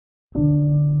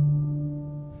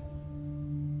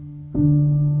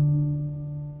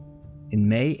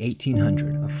May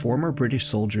 1800, a former British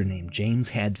soldier named James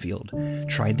Hadfield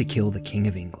tried to kill the King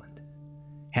of England.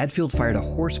 Hadfield fired a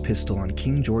horse pistol on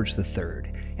King George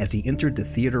III as he entered the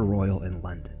Theatre Royal in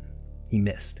London. He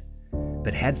missed,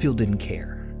 but Hadfield didn't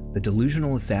care. The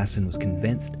delusional assassin was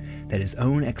convinced that his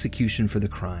own execution for the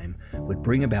crime would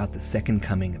bring about the second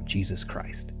coming of Jesus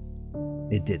Christ.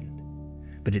 It didn't,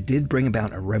 but it did bring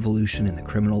about a revolution in the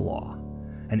criminal law.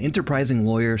 An enterprising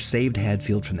lawyer saved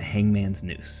Hadfield from the hangman's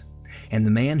noose, and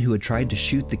the man who had tried to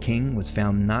shoot the king was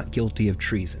found not guilty of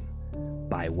treason,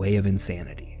 by way of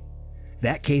insanity.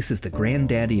 That case is the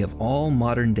granddaddy of all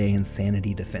modern-day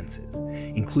insanity defenses,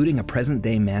 including a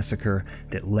present-day massacre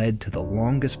that led to the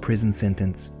longest prison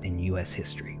sentence in U.S.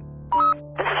 history.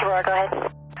 This is Aurora, go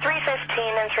ahead.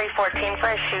 315 and 314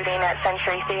 for a shooting at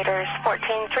Century Theaters,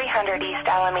 14300 East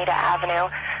Alameda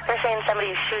Avenue. They're saying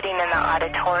somebody's shooting in the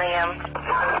auditorium.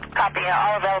 Copy,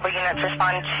 all available units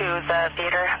respond to the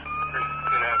theater.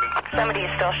 Somebody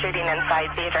is still shooting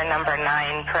inside theater number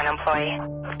 9 per an employee.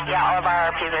 Yeah, all of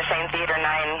our RPs are saying theater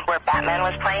 9 where Batman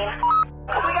was playing.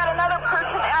 We got another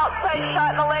person outside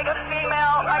shot in the leg, a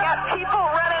female. I got people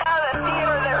running out of the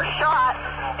theater that are shot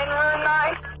in room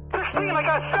 9. 16, I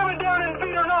got 7 down in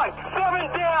theater 9.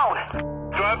 7 down.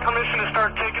 Do I have permission to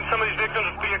start taking some of these victims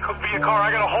via car?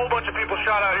 I got a whole bunch of people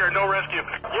shot out here, no rescue.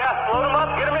 Yeah, load them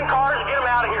up, get them in cars, get them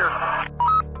out of here.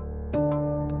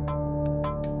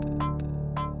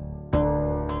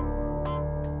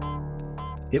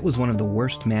 It was one of the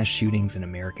worst mass shootings in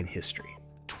American history.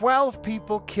 12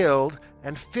 people killed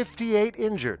and 58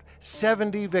 injured,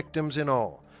 70 victims in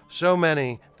all. So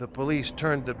many, the police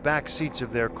turned the back seats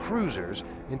of their cruisers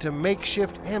into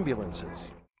makeshift ambulances.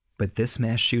 But this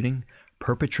mass shooting,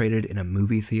 perpetrated in a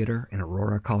movie theater in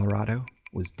Aurora, Colorado,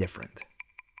 was different.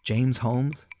 James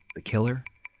Holmes, the killer,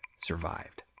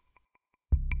 survived.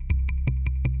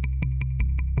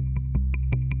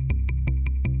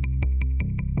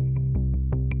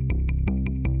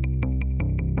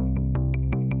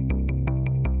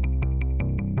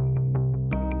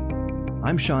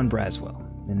 I'm Sean Braswell,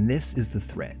 and this is The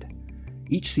Thread.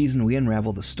 Each season we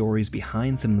unravel the stories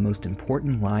behind some of the most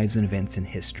important lives and events in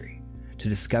history, to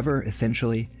discover,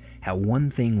 essentially, how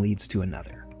one thing leads to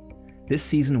another. This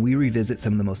season we revisit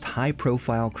some of the most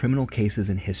high-profile criminal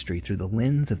cases in history through the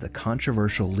lens of the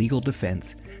controversial legal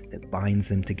defense that binds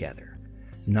them together.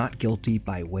 Not guilty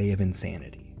by way of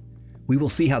insanity. We will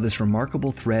see how this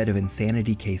remarkable thread of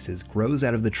insanity cases grows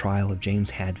out of the trial of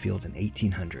James Hadfield in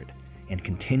 1800, and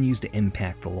continues to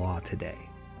impact the law today.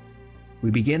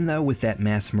 We begin, though, with that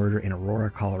mass murder in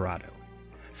Aurora, Colorado.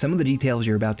 Some of the details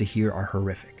you're about to hear are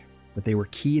horrific, but they were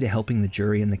key to helping the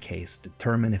jury in the case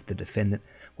determine if the defendant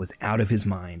was out of his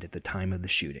mind at the time of the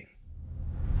shooting.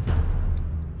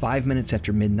 5 minutes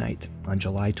after midnight on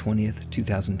July 20th,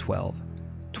 2012,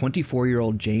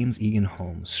 24-year-old James Egan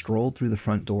Holmes strolled through the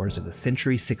front doors of the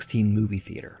Century 16 movie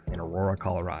theater in Aurora,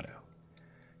 Colorado.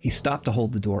 He stopped to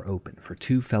hold the door open for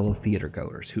 2 fellow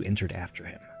theatergoers who entered after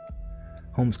him.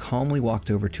 Holmes calmly walked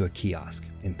over to a kiosk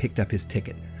and picked up his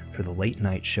ticket for the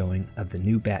late-night showing of the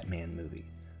new Batman movie,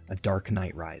 A Dark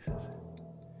Knight Rises.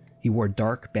 He wore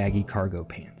dark, baggy cargo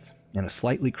pants and a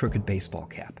slightly crooked baseball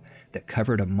cap that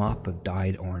covered a mop of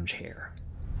dyed orange hair.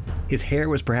 His hair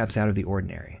was perhaps out of the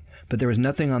ordinary, but there was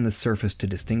nothing on the surface to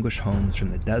distinguish Holmes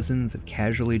from the dozens of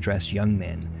casually dressed young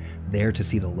men there to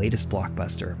see the latest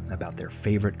blockbuster about their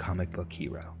favorite comic book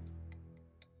hero.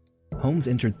 Holmes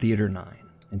entered Theater 9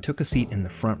 and took a seat in the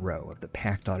front row of the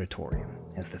packed auditorium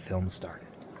as the film started.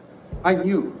 I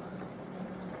knew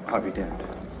Harvey Dent.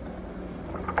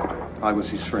 I was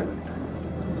his friend.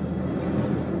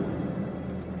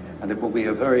 And it will be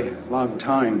a very long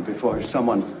time before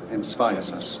someone inspires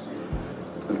us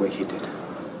the way he did.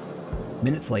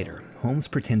 Minutes later, Holmes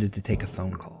pretended to take a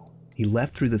phone call. He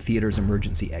left through the theater's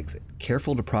emergency exit,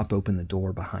 careful to prop open the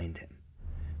door behind him.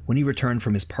 When he returned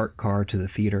from his parked car to the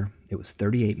theater, it was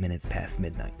 38 minutes past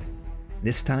midnight.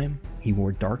 This time, he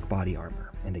wore dark body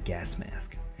armor and a gas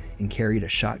mask, and carried a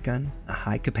shotgun, a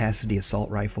high-capacity assault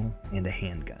rifle, and a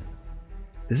handgun.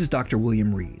 This is Dr.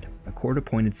 William Reed, a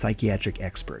court-appointed psychiatric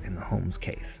expert in the Holmes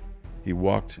case. He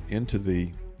walked into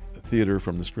the theater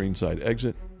from the screenside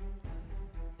exit,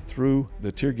 threw the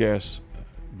tear gas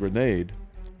grenade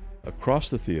across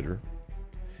the theater,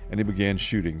 and he began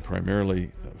shooting, primarily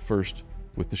first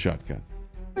with the shotgun.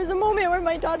 There was a moment where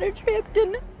my daughter tripped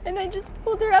and I just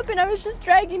pulled her up and I was just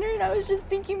dragging her and I was just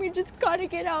thinking we just gotta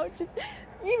get out.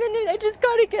 I just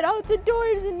gotta get out the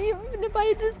doors, and even if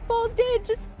I just fall dead,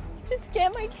 just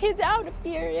get my kids out of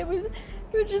here. It was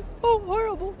just so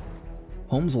horrible.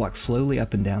 Holmes walked slowly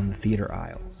up and down the theater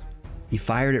aisles. He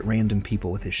fired at random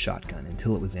people with his shotgun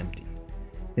until it was empty.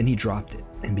 Then he dropped it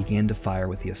and began to fire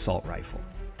with the assault rifle.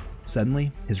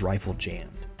 Suddenly, his rifle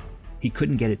jammed. He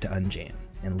couldn't get it to unjam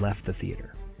and left the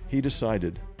theater. He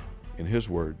decided, in his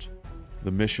words,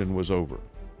 the mission was over.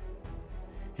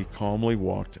 He calmly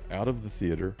walked out of the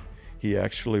theater. He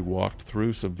actually walked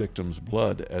through some victims'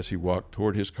 blood as he walked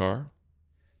toward his car.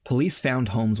 Police found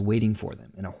Holmes waiting for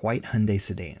them in a white Hyundai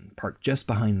sedan parked just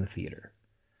behind the theater.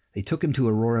 They took him to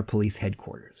Aurora Police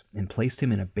Headquarters and placed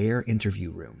him in a bare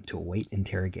interview room to await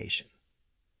interrogation.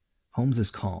 Holmes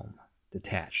is calm,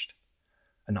 detached.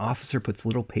 An officer puts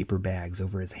little paper bags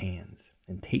over his hands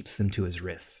and tapes them to his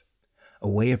wrists, a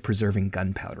way of preserving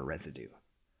gunpowder residue.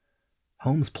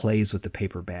 Holmes plays with the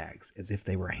paper bags as if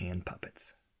they were hand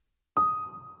puppets.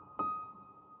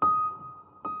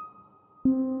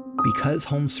 Because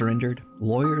Holmes surrendered,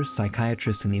 lawyers,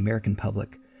 psychiatrists, and the American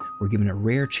public were given a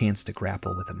rare chance to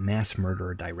grapple with a mass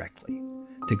murderer directly,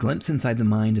 to glimpse inside the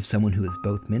mind of someone who is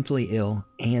both mentally ill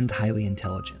and highly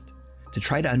intelligent, to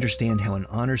try to understand how an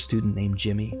honor student named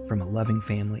Jimmy from a loving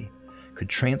family could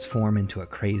transform into a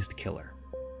crazed killer.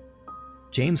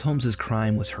 James Holmes's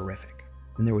crime was horrific,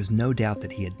 and there was no doubt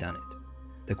that he had done it.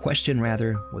 The question,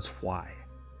 rather, was why.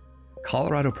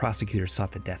 Colorado prosecutors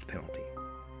sought the death penalty.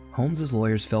 Holmes's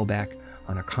lawyers fell back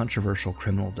on a controversial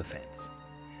criminal defense,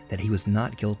 that he was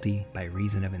not guilty by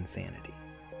reason of insanity.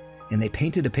 And they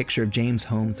painted a picture of James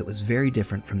Holmes that was very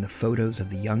different from the photos of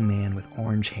the young man with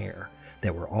orange hair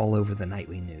that were all over the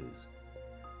nightly news.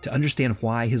 To understand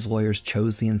why his lawyers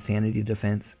chose the insanity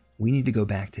defense, we need to go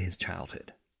back to his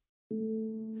childhood.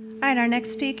 All right, our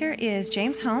next speaker is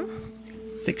James Holmes.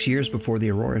 6 years before the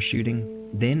Aurora shooting,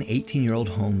 then 18-year-old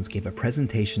Holmes gave a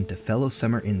presentation to fellow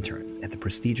summer interns at the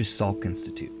prestigious Salk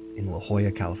Institute in La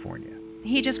Jolla, California.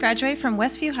 He just graduated from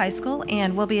Westview High School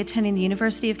and will be attending the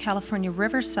University of California,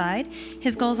 Riverside.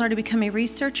 His goals are to become a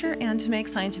researcher and to make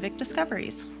scientific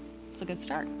discoveries. It's a good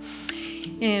start.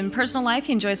 In personal life,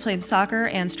 he enjoys playing soccer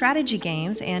and strategy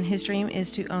games, and his dream is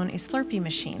to own a Slurpee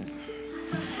machine.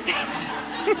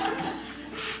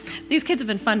 These kids have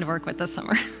been fun to work with this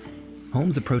summer.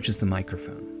 Holmes approaches the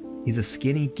microphone. He's a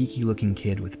skinny, geeky-looking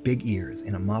kid with big ears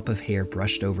and a mop of hair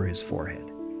brushed over his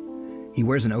forehead. He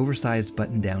wears an oversized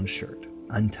button-down shirt,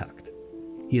 untucked.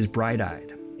 He is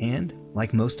bright-eyed, and,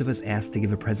 like most of us asked to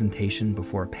give a presentation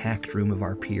before a packed room of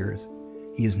our peers,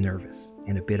 he is nervous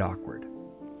and a bit awkward.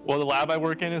 Well, the lab I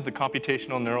work in is the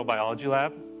Computational Neurobiology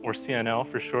Lab, or CNL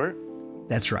for short.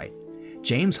 That's right.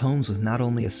 James Holmes was not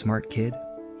only a smart kid,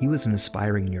 he was an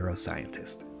aspiring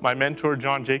neuroscientist. My mentor,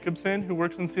 John Jacobson, who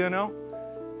works in CNL,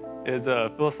 is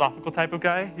a philosophical type of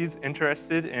guy. He's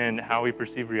interested in how we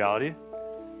perceive reality.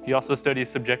 He also studies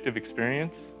subjective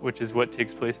experience, which is what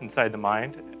takes place inside the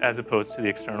mind, as opposed to the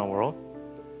external world.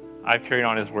 I've carried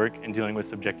on his work in dealing with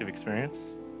subjective experience.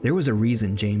 There was a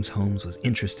reason James Holmes was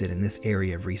interested in this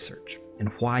area of research, and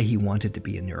why he wanted to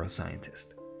be a neuroscientist.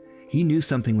 He knew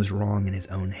something was wrong in his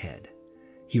own head.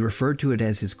 He referred to it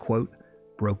as his, quote,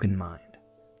 broken mind.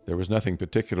 There was nothing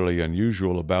particularly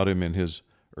unusual about him in his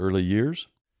early years.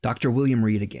 Dr. William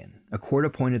Reed again, a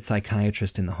court-appointed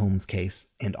psychiatrist in the Holmes case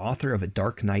and author of A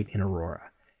Dark Night in Aurora,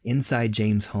 Inside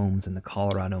James Holmes and the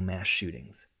Colorado Mass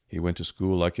Shootings. He went to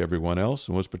school like everyone else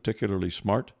and was particularly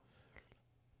smart,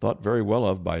 thought very well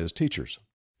of by his teachers.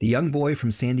 The young boy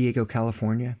from San Diego,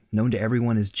 California, known to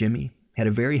everyone as Jimmy, had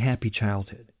a very happy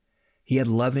childhood. He had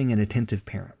loving and attentive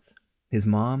parents. His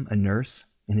mom, a nurse,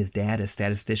 and his dad, a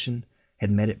statistician, had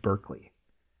met at Berkeley.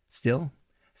 Still,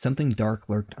 something dark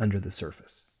lurked under the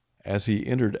surface. As he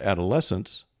entered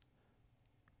adolescence,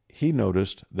 he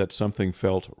noticed that something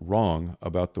felt wrong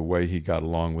about the way he got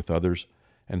along with others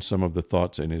and some of the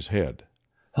thoughts in his head.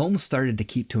 Holmes started to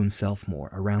keep to himself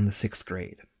more around the 6th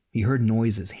grade. He heard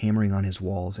noises hammering on his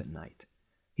walls at night.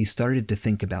 He started to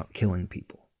think about killing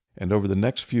people. And over the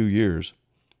next few years,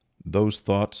 those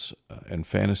thoughts and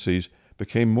fantasies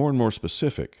became more and more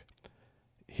specific.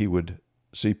 He would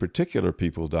see particular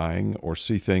people dying or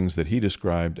see things that he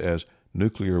described as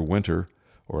nuclear winter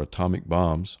or atomic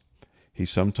bombs. He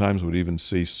sometimes would even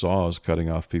see saws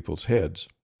cutting off people's heads.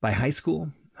 By high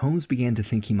school, Holmes began to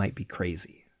think he might be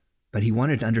crazy, but he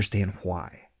wanted to understand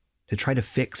why, to try to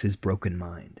fix his broken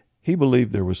mind. He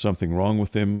believed there was something wrong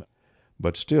with him,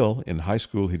 but still, in high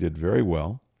school he did very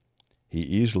well. He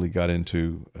easily got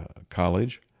into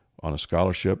college on a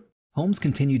scholarship. Holmes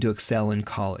continued to excel in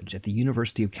college at the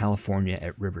University of California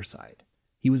at Riverside.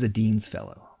 He was a Dean's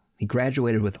Fellow. He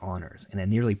graduated with honors and a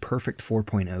nearly perfect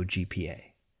 4.0 GPA.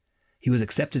 He was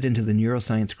accepted into the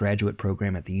neuroscience graduate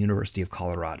program at the University of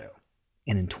Colorado.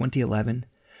 And in 2011,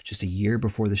 just a year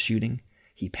before the shooting,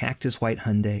 he packed his white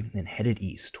Hyundai and headed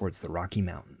east towards the Rocky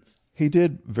Mountains. He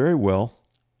did very well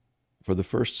for the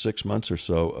first 6 months or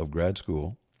so of grad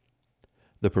school.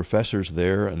 The professors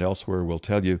there and elsewhere will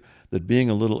tell you that being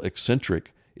a little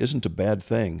eccentric isn't a bad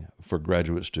thing for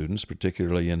graduate students,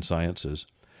 particularly in sciences.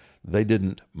 They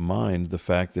didn't mind the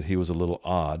fact that he was a little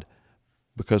odd,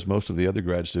 because most of the other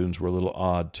grad students were a little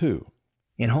odd too.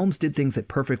 And Holmes did things that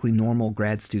perfectly normal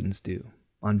grad students do.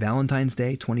 On Valentine's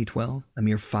Day 2012, a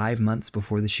mere 5 months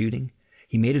before the shooting,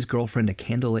 he made his girlfriend a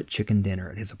candlelit chicken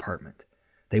dinner at his apartment.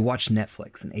 They watched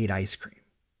Netflix and ate ice cream.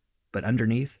 But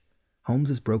underneath,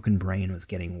 Holmes's broken brain was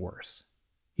getting worse.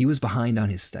 He was behind on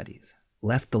his studies,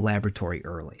 left the laboratory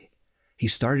early. He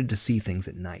started to see things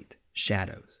at night,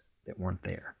 shadows that weren't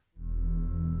there.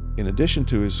 In addition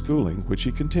to his schooling, which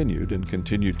he continued and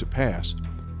continued to pass,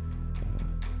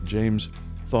 James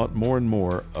thought more and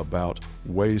more about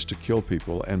ways to kill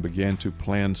people and began to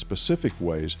plan specific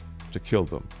ways to kill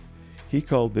them. He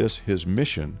called this his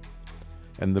mission,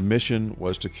 and the mission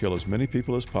was to kill as many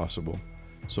people as possible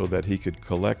so that he could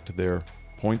collect their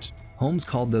points. Holmes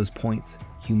called those points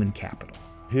human capital.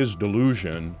 His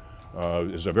delusion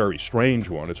is a very strange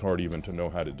one. It's hard even to know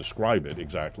how to describe it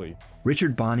exactly.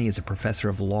 Richard Bonney is a professor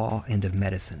of law and of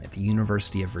medicine at the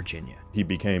University of Virginia. He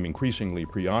became increasingly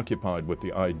preoccupied with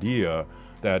the idea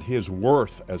that his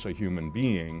worth as a human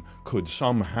being could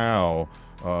somehow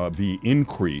be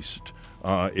increased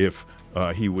if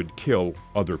he would kill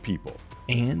other people.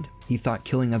 And he thought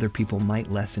killing other people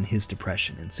might lessen his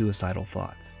depression and suicidal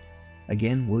thoughts.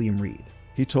 Again, William Reed.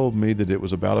 He told me that it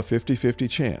was about a 50-50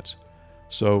 chance.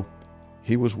 So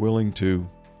he was willing to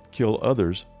kill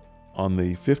others on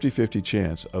the 50-50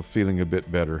 chance of feeling a bit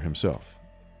better himself.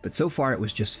 But so far it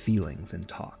was just feelings and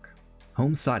talk.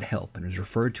 Holmes sought help and was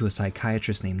referred to a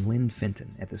psychiatrist named Lynn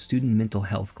Fenton at the Student Mental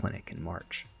Health Clinic in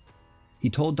March. He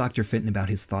told Dr. Fenton about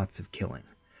his thoughts of killing,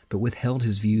 but withheld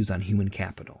his views on human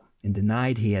capital and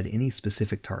denied he had any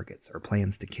specific targets or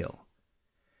plans to kill.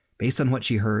 Based on what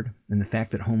she heard and the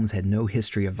fact that Holmes had no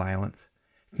history of violence,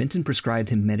 Fenton prescribed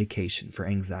him medication for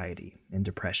anxiety and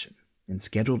depression and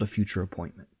scheduled a future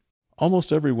appointment.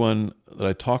 Almost everyone that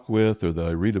I talk with or that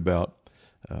I read about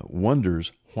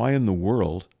wonders why in the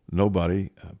world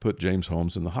nobody put James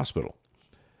Holmes in the hospital.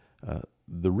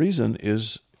 The reason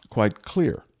is quite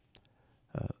clear.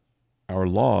 Our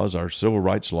laws, our civil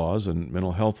rights laws and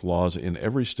mental health laws in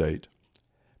every state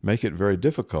make it very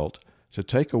difficult to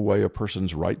take away a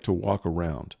person's right to walk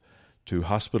around, to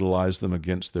hospitalize them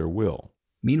against their will.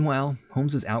 Meanwhile,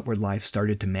 Holmes's outward life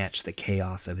started to match the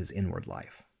chaos of his inward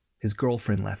life. His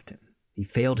girlfriend left him. He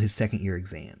failed his second-year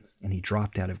exams, and he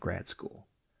dropped out of grad school.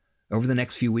 Over the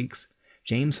next few weeks,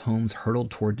 James Holmes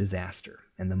hurtled toward disaster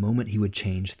and the moment he would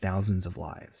change thousands of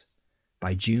lives.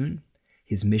 By June,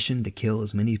 his mission to kill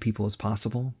as many people as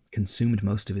possible consumed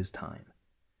most of his time.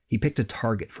 He picked a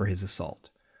target for his assault,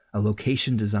 a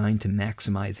location designed to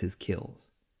maximize his kills.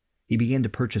 He began to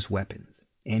purchase weapons,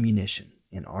 ammunition,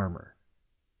 and armor.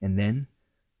 And then,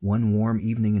 one warm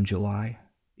evening in July,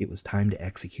 it was time to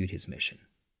execute his mission.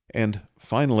 And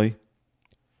finally,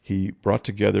 he brought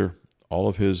together all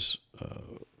of his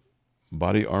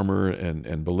body armor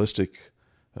and ballistic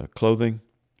clothing,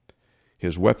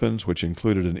 his weapons, which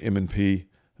included an M&P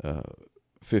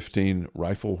 15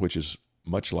 rifle, which is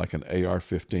much like an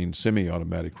AR-15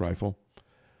 semi-automatic rifle,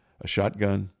 a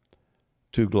shotgun,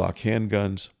 2 Glock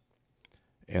handguns,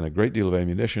 and a great deal of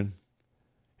ammunition.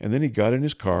 And then he got in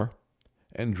his car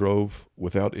and drove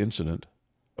without incident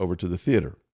over to the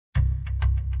theater.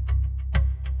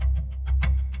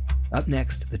 Up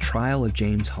next, the trial of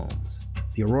James Holmes.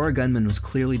 The Aurora gunman was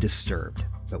clearly disturbed,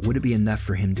 but would it be enough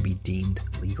for him to be deemed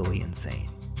legally insane?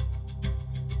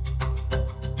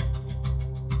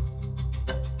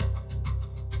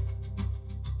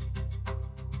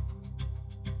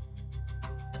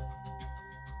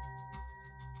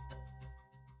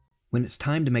 When it's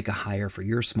time to make a hire for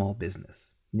your small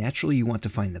business, naturally you want to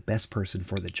find the best person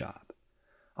for the job.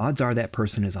 Odds are that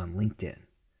person is on LinkedIn.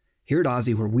 Here at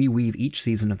OZY, where we weave each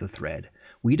season of the thread,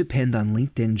 we depend on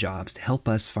LinkedIn Jobs to help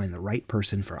us find the right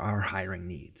person for our hiring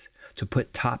needs, to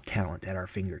put top talent at our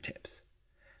fingertips.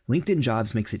 LinkedIn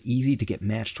Jobs makes it easy to get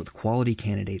matched with quality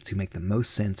candidates who make the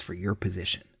most sense for your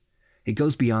position. It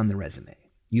goes beyond the resume,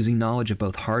 using knowledge of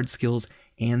both hard skills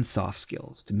and soft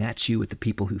skills to match you with the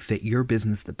people who fit your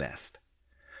business the best.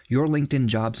 Your LinkedIn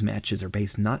Jobs matches are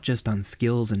based not just on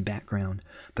skills and background,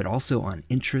 but also on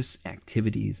interests,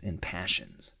 activities, and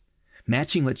passions.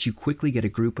 Matching lets you quickly get a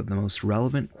group of the most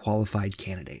relevant, qualified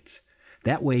candidates.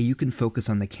 That way you can focus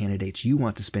on the candidates you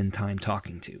want to spend time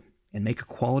talking to and make a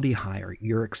quality hire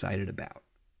you're excited about.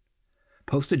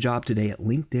 Post a job today at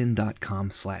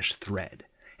linkedin.com/thread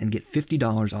and get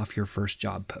 $50 off your first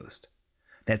job post.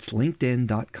 That's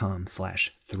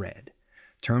linkedin.com/thread.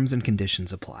 Terms and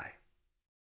conditions apply.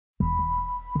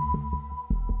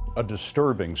 A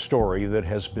disturbing story that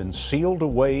has been sealed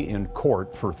away in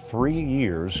court for 3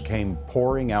 years came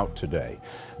pouring out today.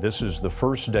 This is the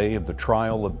first day of the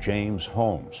trial of James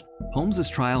Holmes. Holmes'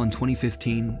 trial in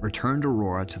 2015 returned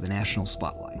Aurora to the national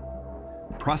spotlight.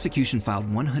 The prosecution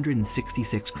filed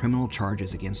 166 criminal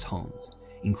charges against Holmes,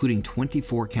 including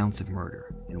 24 counts of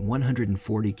murder and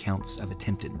 140 counts of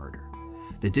attempted murder.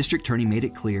 The district attorney made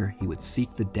it clear he would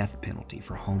seek the death penalty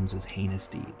for Holmes' heinous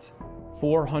deeds.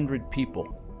 400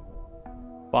 people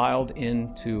filed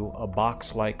into a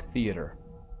box-like theater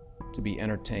to be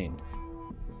entertained.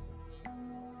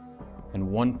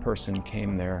 And one person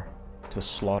came there to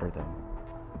slaughter them.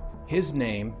 His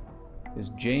name is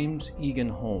James Egan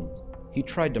Holmes. He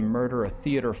tried to murder a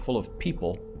theater full of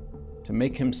people to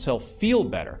make himself feel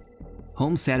better.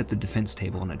 Holmes sat at the defense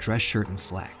table in a dress shirt and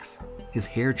slacks, his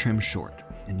hair trimmed short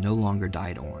and no longer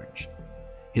dyed orange.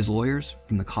 His lawyers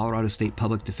from the Colorado State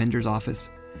Public Defender's Office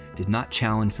did not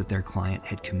challenge that their client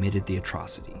had committed the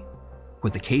atrocity.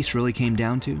 What the case really came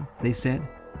down to, they said,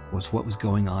 was what was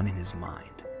going on in his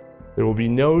mind. There will be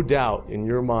no doubt in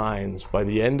your minds by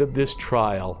the end of this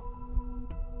trial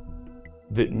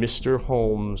that Mr.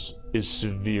 Holmes is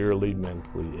severely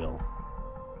mentally ill.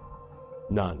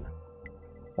 None.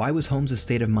 Why was Holmes'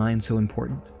 state of mind so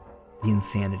important? The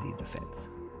insanity defense.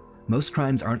 Most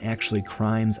crimes aren't actually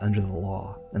crimes under the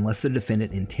law unless the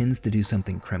defendant intends to do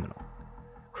something criminal.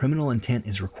 Criminal intent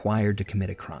is required to commit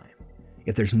a crime.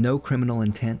 If there's no criminal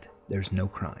intent, there's no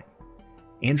crime.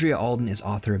 Andrea Alden is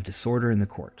author of Disorder in the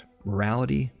Court,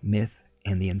 Morality, Myth,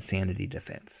 and the Insanity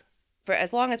Defense. For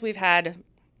as long as we've had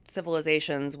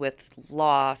civilizations with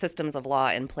law, systems of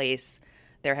law in place,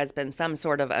 there has been some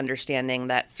sort of understanding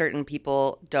that certain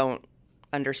people don't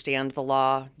understand the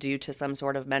law due to some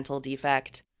sort of mental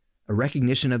defect. A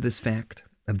recognition of this fact,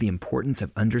 of the importance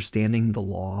of understanding the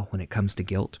law when it comes to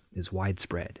guilt, is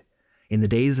widespread. In the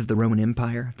days of the Roman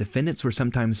Empire, defendants were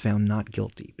sometimes found not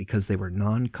guilty because they were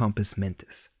non compos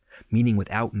mentis, meaning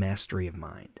without mastery of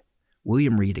mind.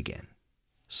 William Reed again.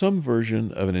 Some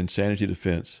version of an insanity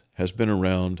defense has been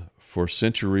around for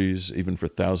centuries, even for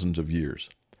thousands of years.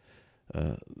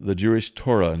 The Jewish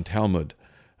Torah and Talmud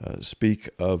speak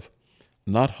of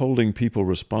not holding people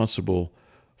responsible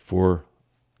for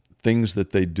things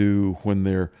that they do when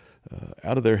they're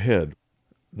out of their head.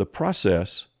 The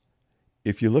process,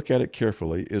 if you look at it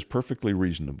carefully, is perfectly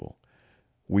reasonable.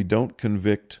 We don't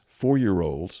convict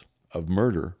 4-year-olds of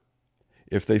murder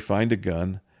if they find a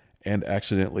gun and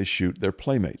accidentally shoot their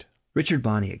playmate. Richard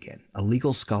Bonney again, a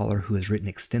legal scholar who has written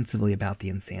extensively about the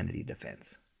insanity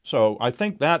defense. So I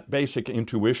think that basic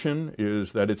intuition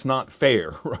is that it's not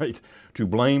fair, right, to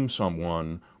blame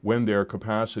someone when their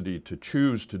capacity to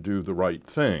choose to do the right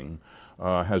thing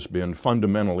has been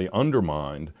fundamentally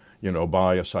undermined,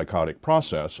 by a psychotic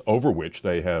process over which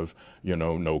they have,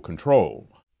 no control.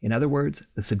 In other words,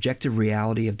 the subjective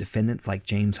reality of defendants like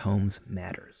James Holmes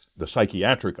matters. The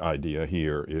psychiatric idea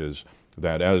here is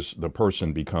that as the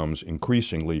person becomes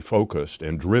increasingly focused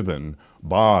and driven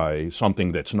by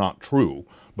something that's not true,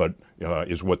 but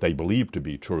is what they believe to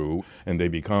be true, and they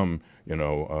become,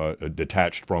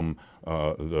 detached from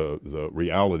the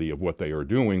reality of what they are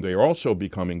doing, they are also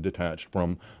becoming detached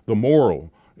from the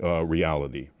moral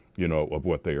reality, of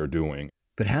what they are doing.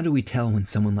 But how do we tell when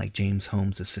someone like James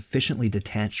Holmes is sufficiently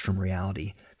detached from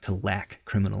reality to lack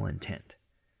criminal intent?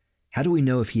 How do we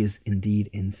know if he is indeed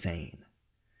insane?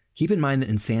 Keep in mind that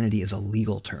insanity is a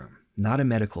legal term, not a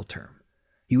medical term.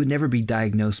 You would never be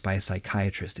diagnosed by a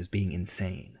psychiatrist as being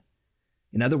insane.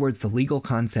 In other words, the legal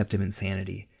concept of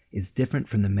insanity is different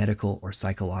from the medical or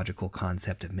psychological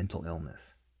concept of mental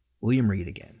illness. William Reed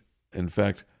again. In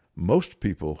fact, most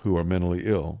people who are mentally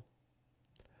ill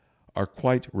are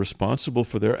quite responsible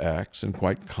for their acts and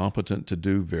quite competent to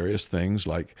do various things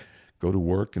like go to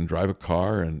work and drive a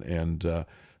car and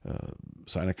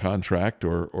sign a contract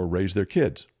or raise their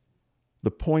kids.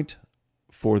 The point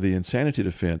for the insanity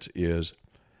defense is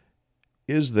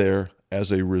there,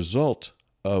 as a result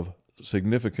of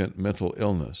significant mental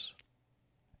illness,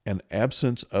 an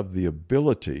absence of the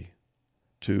ability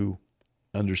to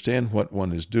understand what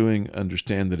one is doing,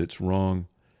 understand that it's wrong,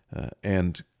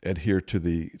 and adhere to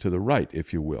the right,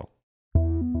 if you will.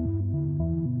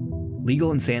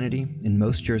 Legal insanity, in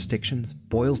most jurisdictions,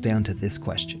 boils down to this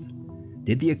question.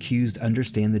 Did the accused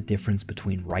understand the difference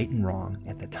between right and wrong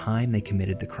at the time they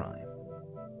committed the crime?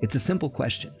 It's a simple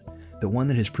question, but one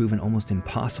that has proven almost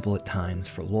impossible at times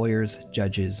for lawyers,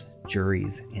 judges,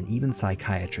 juries, and even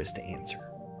psychiatrists to answer.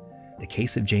 The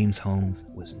case of James Holmes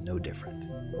was no different.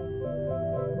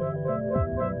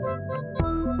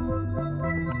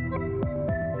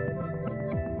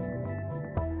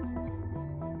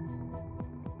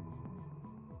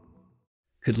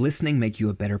 Could listening make you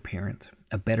a better parent,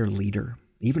 a better leader,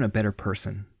 even a better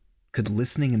person? Could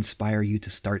listening inspire you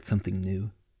to start something new?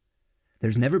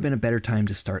 There's never been a better time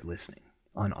to start listening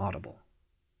on Audible.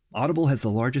 Audible has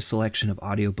the largest selection of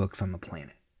audiobooks on the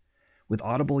planet. With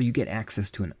Audible, you get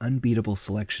access to an unbeatable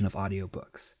selection of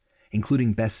audiobooks,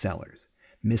 including bestsellers,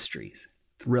 mysteries,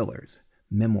 thrillers,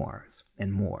 memoirs,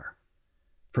 and more.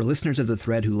 For listeners of The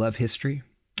Thread who love history,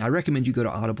 I recommend you go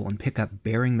to Audible and pick up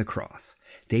Bearing the Cross,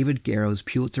 David Garrow's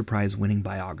Pulitzer Prize-winning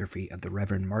biography of the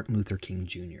Reverend Martin Luther King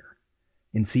Jr.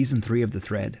 In Season 3 of The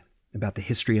Thread, about the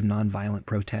history of nonviolent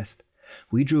protest,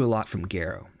 we drew a lot from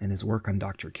Garrow and his work on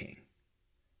Dr. King.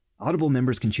 Audible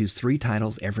members can choose 3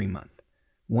 titles every month,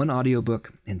 1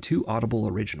 audiobook and 2 Audible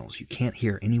originals you can't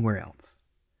hear anywhere else.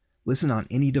 Listen on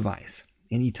any device,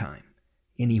 anytime,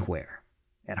 anywhere,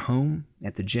 at home,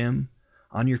 at the gym,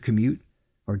 on your commute,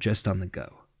 or just on the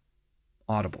go.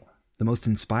 Audible, the most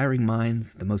inspiring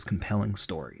minds, the most compelling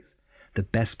stories, the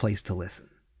best place to listen.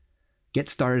 Get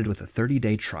started with a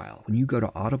 30-day trial when you go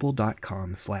to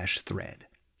audible.com/thread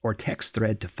or text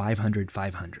thread to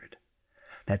 500-500.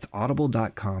 That's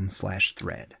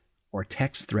audible.com/thread or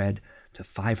text thread to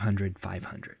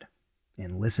 500-500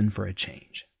 and listen for a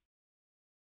change.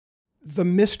 The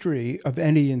mystery of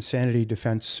any insanity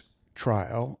defense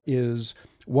trial is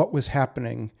what was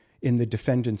happening in the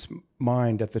defendant's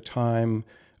mind at the time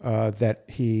that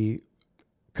he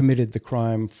committed the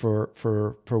crime for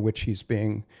which he's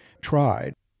being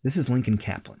tried. This is Lincoln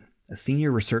Kaplan, a senior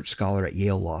research scholar at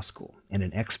Yale Law School and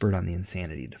an expert on the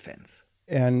insanity defense.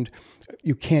 And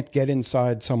you can't get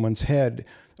inside someone's head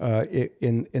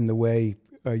in the way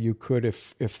you could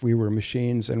if we were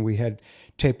machines and we had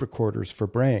tape recorders for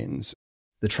brains.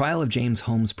 The trial of James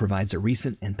Holmes provides a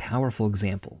recent and powerful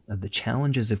example of the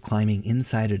challenges of climbing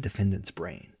inside a defendant's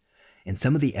brain and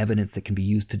some of the evidence that can be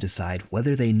used to decide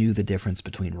whether they knew the difference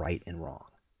between right and wrong.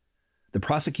 The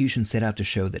prosecution set out to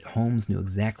show that Holmes knew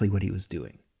exactly what he was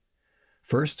doing.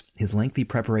 First, his lengthy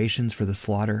preparations for the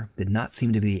slaughter did not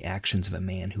seem to be the actions of a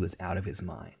man who was out of his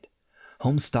mind.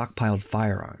 Holmes stockpiled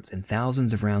firearms and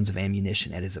thousands of rounds of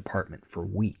ammunition at his apartment for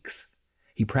weeks.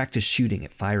 He practiced shooting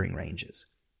at firing ranges.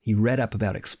 He read up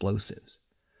about explosives.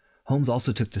 Holmes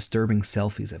also took disturbing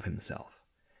selfies of himself.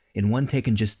 In one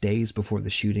taken just days before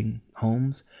the shooting,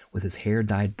 Holmes, with his hair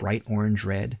dyed bright orange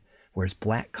red, wears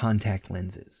black contact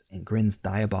lenses and grins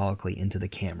diabolically into the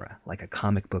camera like a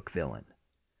comic book villain.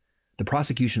 The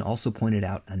prosecution also pointed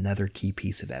out another key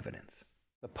piece of evidence.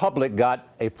 The public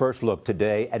got a first look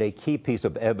today at a key piece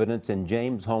of evidence in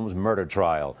James Holmes' murder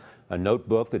trial. A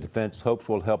notebook the defense hopes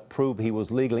will help prove he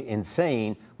was legally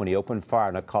insane when he opened fire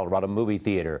in a Colorado movie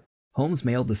theater. Holmes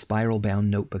mailed the spiral-bound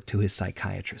notebook to his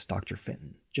psychiatrist, Dr.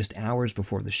 Fenton, just hours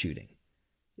before the shooting.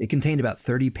 It contained about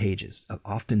 30 pages of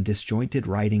often disjointed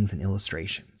writings and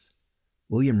illustrations.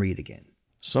 William read again.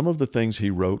 Some of the things he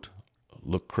wrote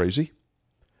look crazy.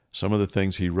 Some of the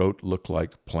things he wrote look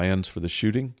like plans for the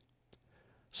shooting.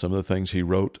 Some of the things he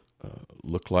wrote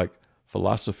look like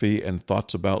philosophy and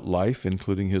thoughts about life,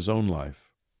 including his own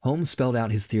life. Holmes spelled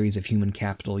out his theories of human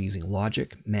capital using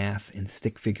logic, math, and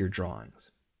stick figure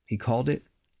drawings. He called it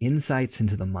Insights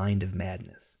into the Mind of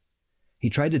Madness. He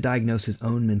tried to diagnose his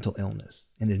own mental illness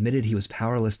and admitted he was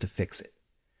powerless to fix it.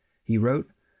 He wrote,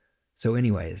 "So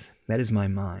anyways, that is my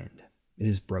mind. It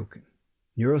is broken.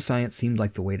 Neuroscience seemed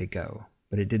like the way to go,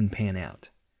 but it didn't pan out.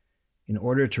 In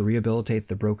order to rehabilitate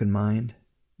the broken mind,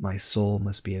 my soul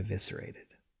must be eviscerated."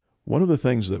 One of the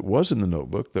things that was in the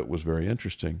notebook that was very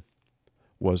interesting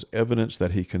was evidence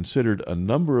that he considered a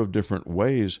number of different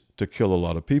ways to kill a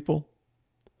lot of people,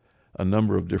 a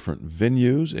number of different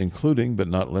venues, including but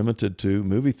not limited to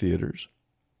movie theaters,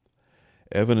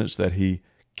 evidence that he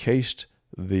cased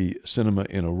the cinema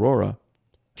in Aurora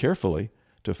carefully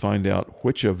to find out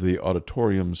which of the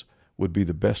auditoriums would be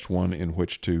the best one in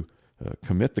which to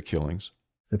commit the killings.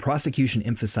 The prosecution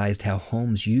emphasized how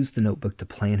Holmes used the notebook to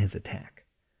plan his attack.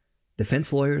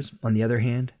 Defense lawyers, on the other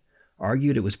hand,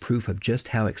 argued it was proof of just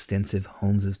how extensive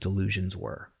Holmes's delusions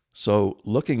were. So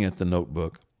looking at the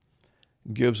notebook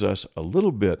gives us a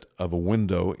little bit of a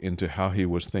window into how he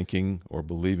was thinking or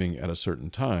believing at a certain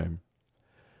time,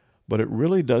 but it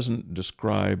really doesn't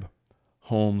describe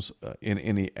Holmes in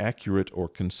any accurate or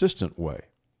consistent way.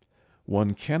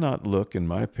 One cannot look, in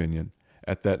my opinion,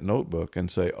 at that notebook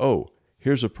and say, oh,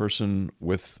 here's a person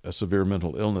with a severe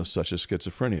mental illness such as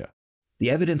schizophrenia. The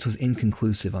evidence was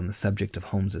inconclusive on the subject of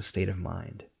Holmes's state of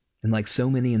mind, and like so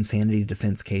many insanity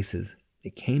defense cases,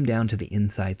 it came down to the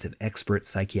insights of expert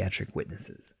psychiatric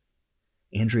witnesses.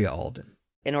 Andrea Alden.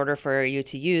 In order for you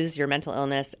to use your mental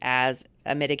illness as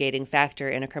a mitigating factor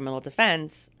in a criminal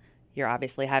defense, You're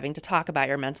obviously having to talk about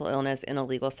your mental illness in a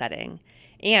legal setting.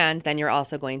 And then you're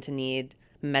also going to need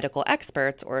medical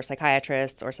experts or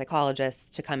psychiatrists or psychologists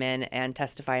to come in and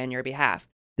testify on your behalf.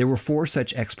 There were 4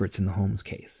 such experts in the Holmes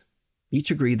case.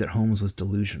 Each agreed that Holmes was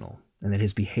delusional and that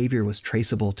his behavior was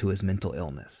traceable to his mental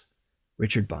illness.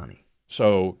 Richard Bonney.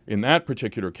 So in that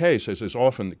particular case, as is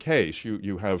often the case,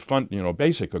 you have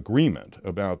basic agreement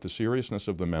about the seriousness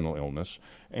of the mental illness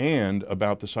and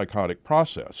about the psychotic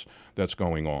process that's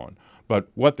going on. But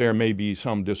what there may be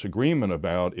some disagreement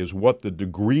about is what the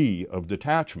degree of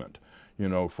detachment,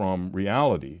 from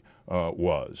reality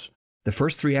was. The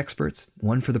first 3 experts,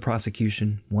 one for the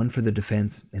prosecution, one for the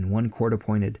defense, and one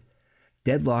court-appointed,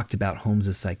 deadlocked about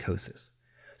Holmes's psychosis.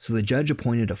 So the judge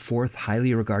appointed a 4th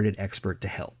highly regarded expert to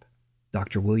help,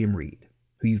 Dr. William Reed,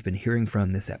 who you've been hearing from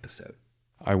this episode.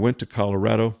 I went to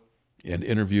Colorado and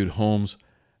interviewed Holmes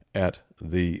at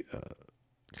the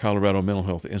Colorado Mental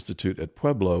Health Institute at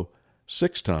Pueblo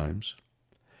 6 times,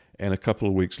 and a couple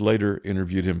of weeks later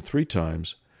interviewed him 3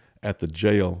 times at the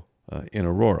jail in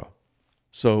Aurora.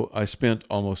 So I spent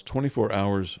almost 24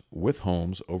 hours with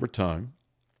Holmes over time,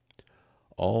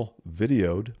 all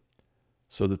videoed,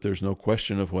 so that there's no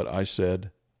question of what I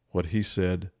said, what he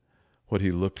said, what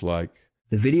he looked like.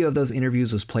 The video of those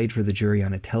interviews was played for the jury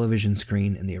on a television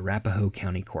screen in the Arapahoe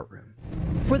County courtroom.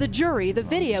 For the jury, the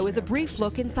video is a brief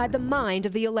look inside the mind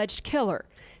of the alleged killer,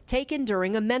 taken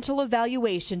during a mental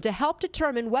evaluation to help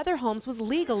determine whether Holmes was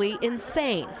legally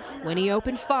insane when he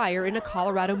opened fire in a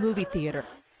Colorado movie theater.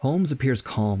 Holmes appears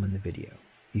calm in the video.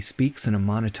 He speaks in a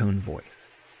monotone voice,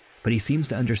 but he seems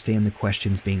to understand the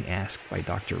questions being asked by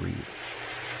Dr. Reed.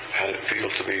 How did it feel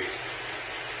to be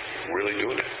really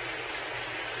doing it?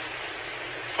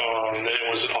 Then it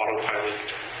was an autopilot.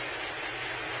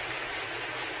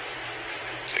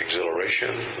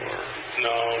 Exhilaration or?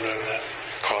 No, none of that.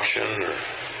 Caution or?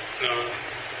 No.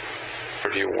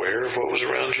 Were you aware of what was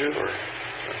around you or?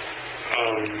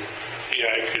 Yeah,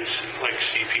 I could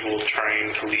see people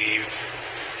trying to leave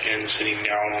and sitting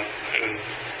down and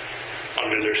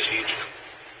under their seat.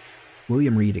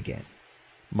 William Reed again.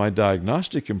 My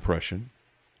diagnostic impression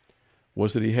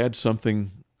was that he had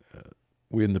something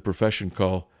we in the profession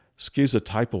call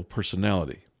schizotypal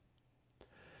personality.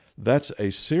 That's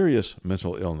a serious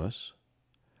mental illness,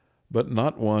 but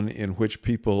not one in which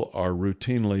people are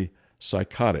routinely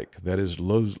psychotic, that is,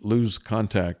 lose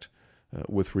contact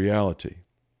with reality.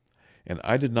 And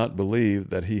I did not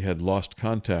believe that he had lost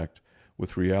contact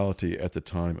with reality at the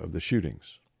time of the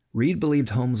shootings. Reed believed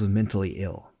Holmes was mentally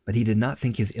ill, but he did not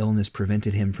think his illness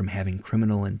prevented him from having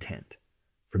criminal intent,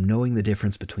 from knowing the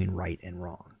difference between right and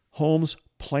wrong. Holmes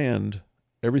planned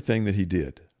everything that he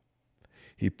did.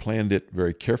 He planned it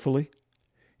very carefully.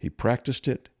 He practiced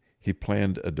it. He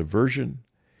planned a diversion.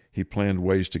 He planned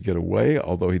ways to get away,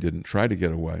 although he didn't try to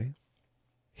get away.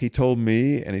 He told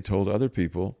me and he told other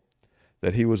people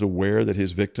that he was aware that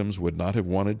his victims would not have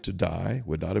wanted to die,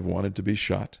 would not have wanted to be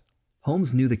shot.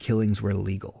 Holmes knew the killings were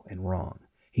illegal and wrong.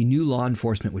 He knew law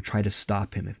enforcement would try to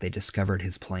stop him if they discovered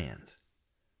his plans.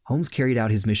 Holmes carried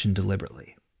out his mission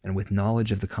deliberately and with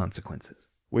knowledge of the consequences.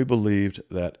 We believed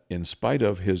that in spite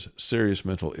of his serious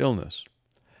mental illness,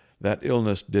 that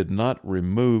illness did not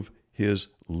remove his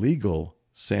legal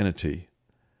sanity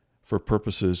for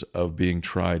purposes of being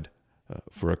tried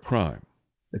for a crime.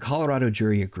 The Colorado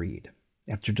jury agreed.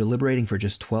 After deliberating for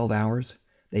just 12 hours,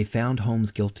 they found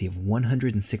Holmes guilty of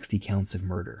 160 counts of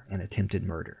murder and attempted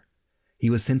murder. He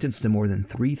was sentenced to more than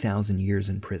 3,000 years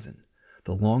in prison,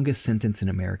 the longest sentence in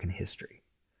American history.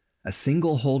 A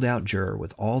single holdout juror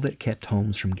was all that kept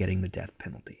Holmes from getting the death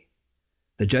penalty.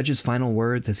 The judge's final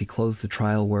words as he closed the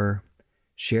trial were,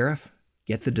 "Sheriff,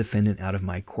 get the defendant out of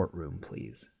my courtroom,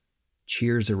 please."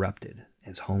 Cheers erupted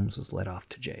as Holmes was led off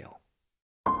to jail.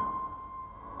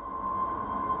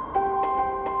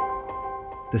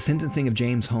 The sentencing of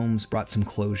James Holmes brought some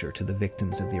closure to the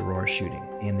victims of the Aurora shooting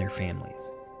and their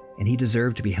families, and he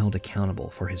deserved to be held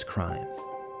accountable for his crimes.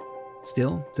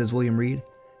 Still, says William Reed,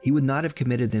 he would not have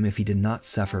committed them if he did not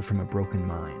suffer from a broken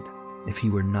mind, if he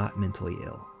were not mentally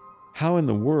ill. How in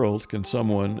the world can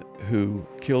someone who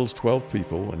kills 12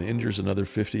 people and injures another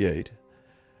 58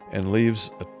 and leaves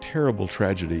a terrible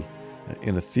tragedy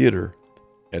in a theater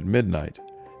at midnight,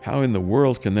 how in the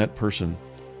world can that person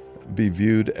be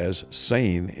viewed as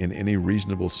sane in any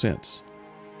reasonable sense?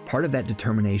 Part of that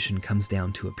determination comes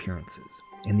down to appearances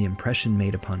and the impression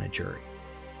made upon a jury.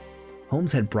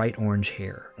 Holmes had bright orange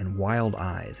hair and wild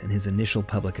eyes in his initial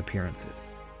public appearances.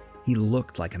 He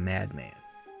looked like a madman.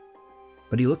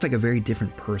 But he looked like a very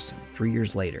different person 3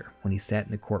 years later when he sat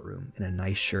in the courtroom in a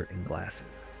nice shirt and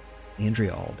glasses.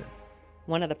 Andrea Alden.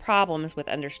 One of the problems with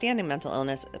understanding mental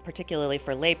illness, particularly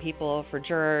for lay people, for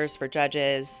jurors, for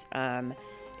judges,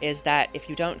 is that if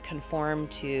you don't conform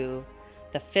to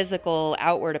the physical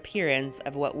outward appearance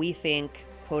of what we think,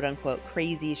 quote unquote,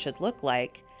 crazy should look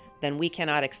like, then we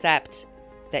cannot accept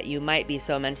that you might be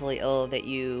so mentally ill that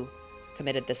you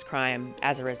committed this crime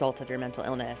as a result of your mental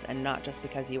illness and not just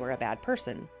because you were a bad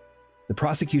person. The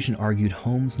prosecution argued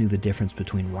Holmes knew the difference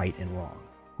between right and wrong,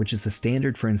 which is the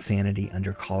standard for insanity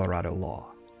under Colorado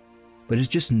law. But is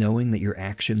just knowing that your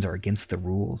actions are against the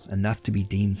rules enough to be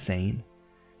deemed sane?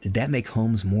 Did that make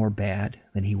Holmes more bad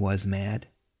than he was mad?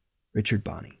 Richard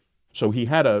Bonney. So he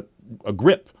had a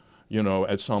grip,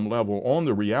 at some level on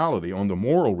the reality, on the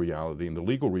moral reality and the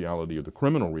legal reality of the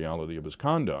criminal reality of his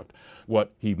conduct.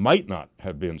 What he might not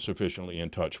have been sufficiently in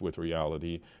touch with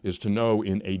reality is to know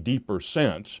in a deeper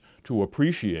sense, to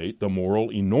appreciate the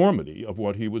moral enormity of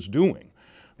what he was doing.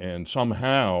 And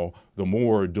somehow, the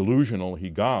more delusional he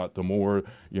got, the more,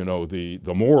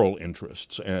 the moral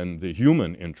interests and the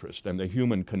human interest and the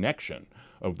human connection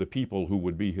of the people who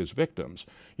would be his victims,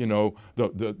 the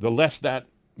less that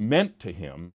meant to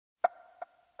him.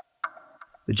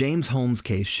 The James Holmes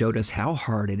case showed us how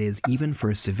hard it is even for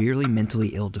a severely mentally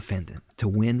ill defendant to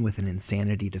win with an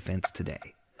insanity defense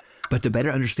today. But to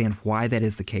better understand why that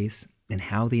is the case and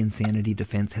how the insanity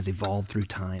defense has evolved through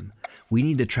time, we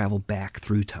need to travel back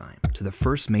through time to the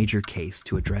first major case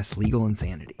to address legal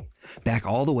insanity, back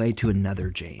all the way to another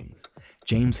James,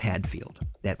 James Hadfield,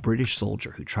 that British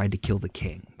soldier who tried to kill the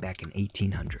king back in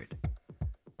 1800.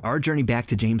 Our journey back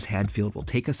to James Hadfield will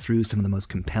take us through some of the most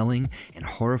compelling and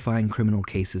horrifying criminal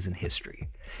cases in history,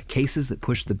 cases that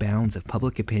push the bounds of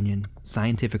public opinion,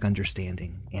 scientific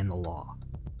understanding, and the law.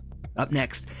 Up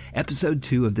next, episode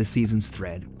 2 of this season's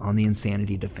thread on the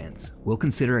insanity defense, we'll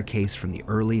consider a case from the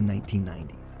early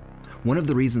 1990s. One of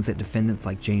the reasons that defendants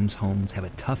like James Holmes have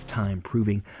a tough time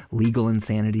proving legal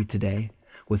insanity today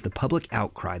was the public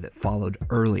outcry that followed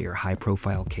earlier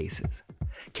high-profile cases.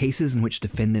 Cases in which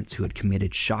defendants who had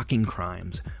committed shocking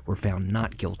crimes were found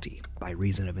not guilty by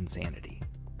reason of insanity.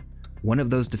 One of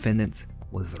those defendants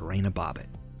was Lorena Bobbitt.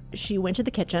 She went to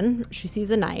the kitchen, she sees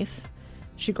a knife,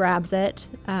 she grabs it,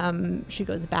 she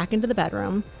goes back into the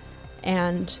bedroom,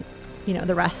 and,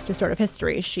 the rest is sort of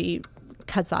history. She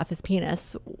cuts off his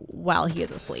penis while he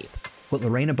is asleep. What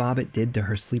Lorena Bobbitt did to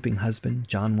her sleeping husband,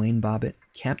 John Wayne Bobbitt,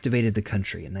 captivated the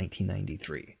country in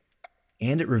 1993.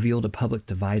 And it revealed a public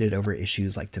divided over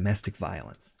issues like domestic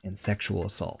violence and sexual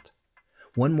assault.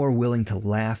 One more willing to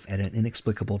laugh at an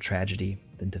inexplicable tragedy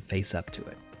than to face up to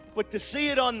it. But to see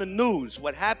it on the news,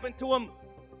 what happened to him,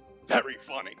 very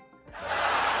funny.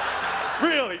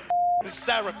 Really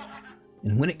hysterical.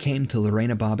 And when it came to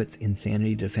Lorena Bobbitt's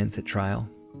insanity defense at trial,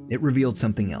 it revealed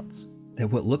something else, that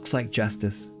what looks like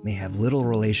justice may have little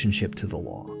relationship to the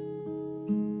law.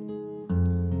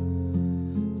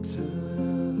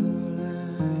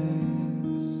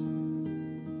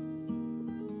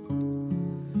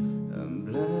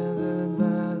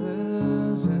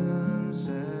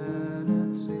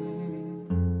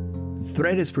 The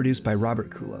Thread is produced by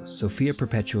Robert Kulos, Sophia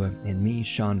Perpetua, and me,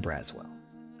 Sean Braswell.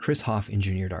 Chris Hoff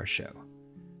engineered our show.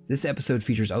 This episode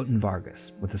features Oten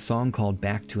Vargas with a song called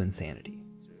Back to Insanity.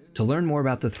 To learn more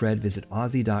about The Thread, visit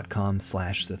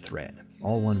OZY.com/thethread,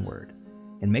 all one word.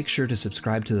 And make sure to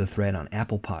subscribe to The Thread on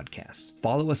Apple Podcasts,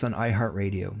 follow us on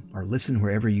iHeartRadio, or listen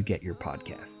wherever you get your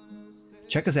podcasts.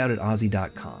 Check us out at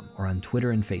OZY.com or on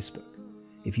Twitter and Facebook.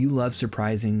 If you love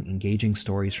surprising, engaging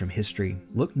stories from history,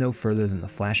 look no further than the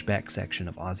flashback section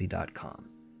of OZY.com.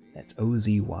 That's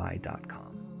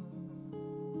OZY.com.